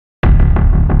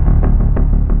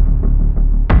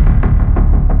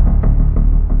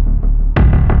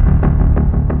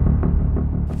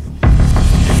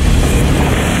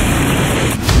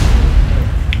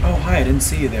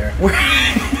see you there.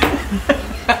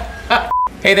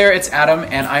 Hey there, it's Adam,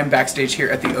 and I'm backstage here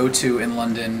at the O2 in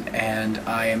London, and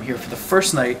I am here for the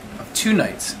first night of 2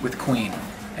 nights with Queen.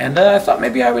 And I thought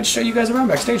maybe I would show you guys around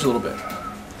backstage a little bit.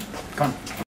 Come on.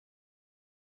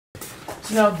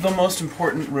 So now the most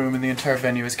important room in the entire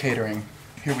venue is catering.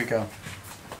 Here we go.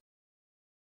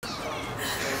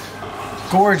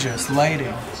 Gorgeous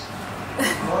lighting,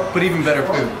 but even better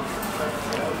food.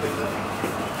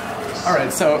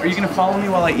 Alright, so are you going to follow me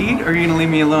while I eat, or are you going to leave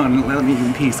me alone and let me eat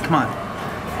in peace? Come on.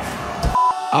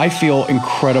 I feel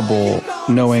incredible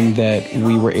knowing that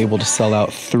we were able to sell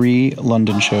out 3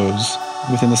 London shows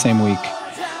within the same week,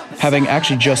 having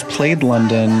actually just played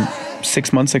London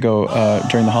 6 months ago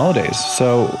during the holidays.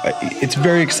 So it's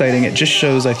very exciting. It just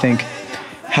shows, I think,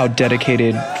 how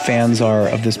dedicated fans are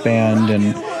of this band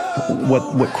and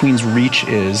what Queen's reach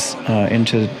is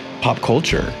into pop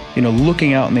culture. You know,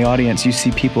 looking out in the audience, you see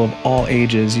people of all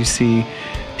ages. You see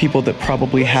people that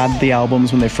probably had the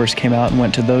albums when they first came out and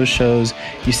went to those shows.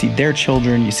 You see their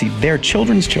children. You see their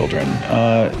children's children.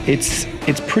 It's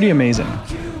pretty amazing.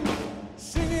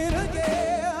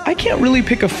 I can't really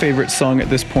pick a favorite song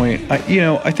at this point.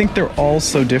 I think they're all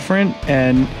so different,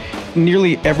 and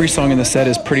nearly every song in the set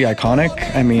is pretty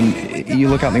iconic. I mean, you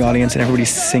look out in the audience and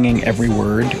everybody's singing every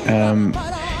word.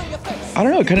 I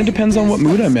don't know, it kind of depends on what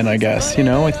mood I'm in, I guess. You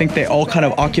know, I think they all kind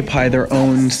of occupy their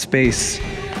own space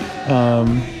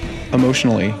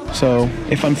emotionally. So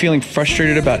if I'm feeling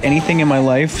frustrated about anything in my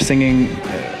life, singing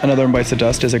Another One Bites the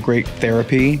Dust is a great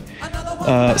therapy.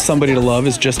 Somebody to Love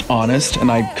is just honest, and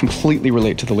I completely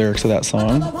relate to the lyrics of that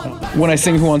song. When I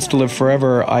sing Who Wants to Live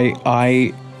Forever,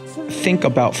 I think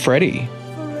about Freddie.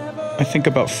 I think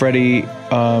about Freddie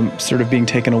sort of being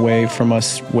taken away from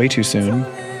us way too soon,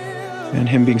 and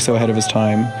him being so ahead of his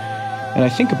time. And I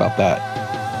think about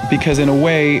that because in a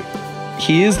way,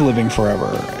 he is living forever,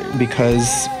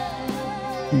 because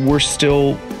we're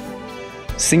still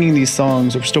singing these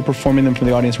songs, we're still performing them for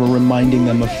the audience, we're reminding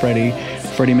them of Freddie.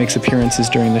 Freddie makes appearances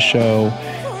during the show.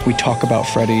 We talk about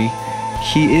Freddie.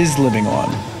 He is living on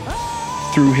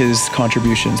through his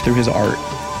contributions, through his art.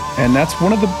 And that's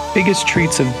one of the biggest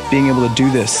treats of being able to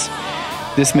do this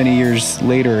many years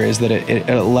later, is that it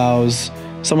allows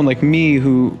someone like me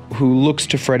who looks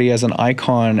to Freddie as an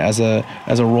icon, as a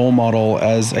role model,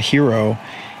 as a hero,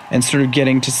 and sort of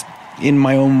getting to, in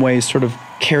my own way, sort of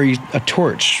carry a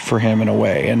torch for him in a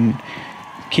way and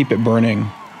keep it burning.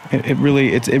 It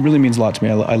really means a lot to me.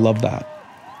 I love that.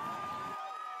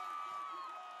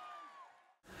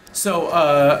 So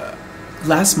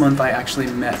last month I actually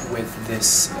met with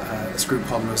this group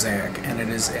called Mosaic, and it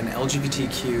is an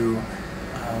LGBTQ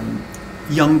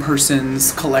young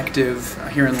persons collective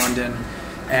here in London,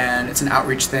 and it's an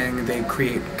outreach thing. They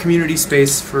create community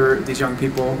space for these young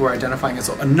people who are identifying as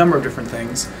a number of different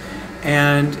things,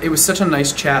 and it was such a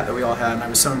nice chat that we all had, and I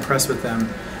was so impressed with them.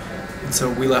 And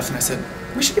so we left, and I said,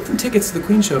 we should give them tickets to the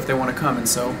Queen show if they want to come, and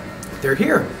so they're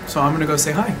here. So I'm gonna go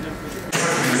say hi.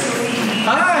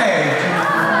 Hi!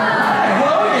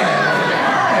 Hello again!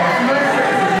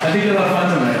 Hi! I think you'll have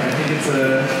fun tonight. I think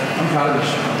I'm proud of the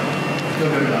show. I feel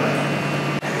good about it.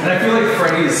 And I feel like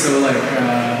Freddie is so like,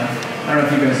 I don't know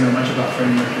if you guys know much about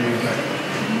Freddie Mercury, but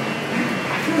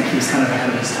I feel like he was kind of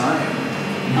ahead of his time.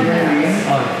 You know what I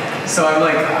mean? So I'm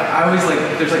like, I always like,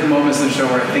 there's like moments in the show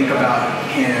where I think about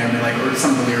him and like, or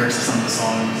some of the lyrics of some of the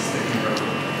songs that he wrote.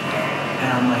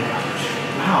 And I'm like,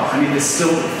 wow, I mean, this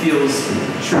still feels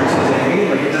true today.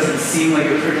 Like, it doesn't seem like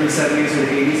it was written in the 70s or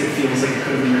the 80s. It feels like it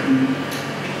could have been written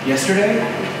yesterday.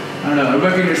 I don't know, it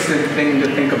might be an interesting thing to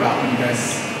think about when you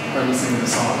guys are listening to the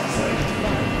songs.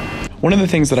 One of the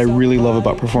things that I really love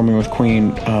about performing with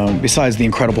Queen, besides the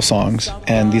incredible songs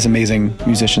and these amazing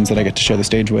musicians that I get to share the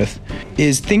stage with,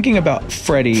 is thinking about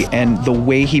Freddie and the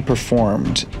way he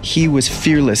performed. He was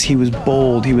fearless, he was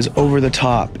bold, he was over the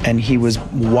top, and he was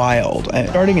wild. And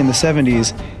starting in the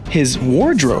 70s, his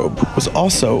wardrobe was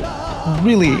also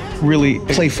really, really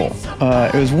playful.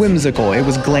 It was whimsical, it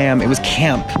was glam, it was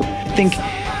camp. I think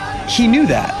he knew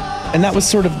that. And that was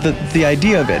sort of the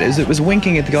idea of it, is it was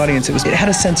winking at the audience. It had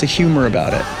a sense of humor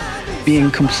about it, being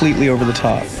completely over the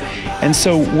top. And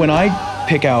so when I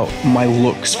pick out my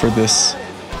looks for this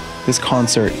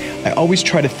concert, I always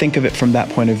try to think of it from that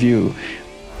point of view.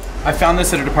 I found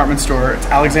this at a department store. It's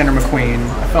Alexander McQueen.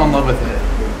 I fell in love with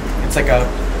it. It's like a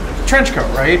trench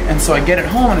coat, right? And so I get it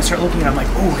home and I start looking at it. I'm like,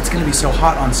 oh, it's gonna be so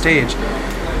hot on stage.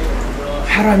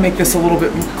 How do I make this a little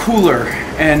bit cooler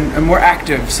and more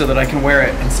active so that I can wear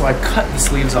it? And so I cut the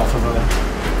sleeves off of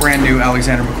a brand new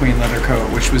Alexander McQueen leather coat,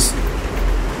 which was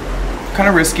kind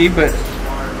of risky, but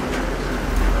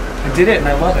I did it and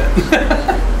I love it.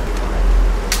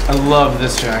 I love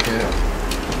this jacket.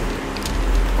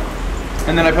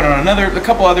 And then I put on a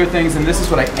couple other things, and this is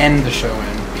what I end the show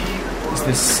in. Is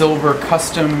this silver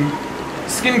custom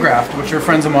skin graft, which are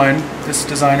friends of mine, this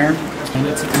designer. And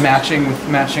it's matching with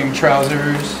matching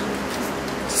trousers,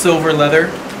 silver leather.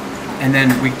 And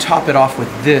then we top it off with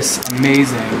this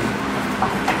amazing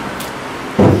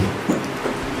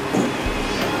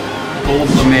gold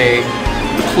lame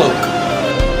cloak.